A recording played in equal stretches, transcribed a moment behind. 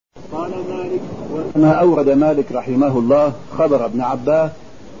قال مالك ما أورد مالك رحمه الله خبر ابن عباس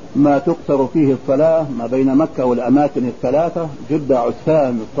ما تقصر فيه الصلاة ما بين مكة والأماكن الثلاثة جدة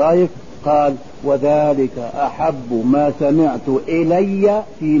عسفان الطائف. قال وذلك أحب ما سمعت إلي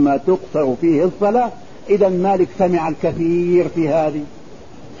فيما تقصر فيه الصلاة. إذا مالك سمع الكثير في هذه،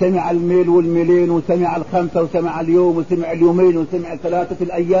 سمع الميل والميلين وسمع الخمسة وسمع اليوم وسمع اليومين وسمع 3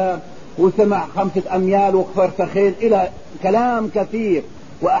 الأيام وسمع 5 أميال وفرسخين إلى كلام كثير.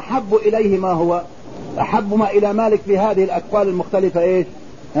 وأحب إليه ما هو أحب ما إلى مالك في هذه الأقوال المختلفة إيش؟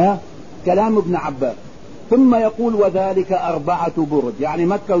 كلام ابن عباس. ثم يقول وذلك 4 برد، يعني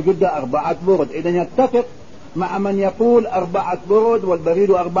مكة وجدة 4 برد. إذا يتفق مع من يقول 4 برد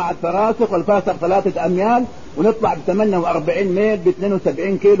والبريد 4 فراسخ والفاسق 3 أميال ونطلع ب48 ميل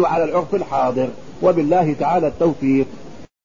ب72 كيلو على العرف الحاضر. وبالله تعالى التوفيق.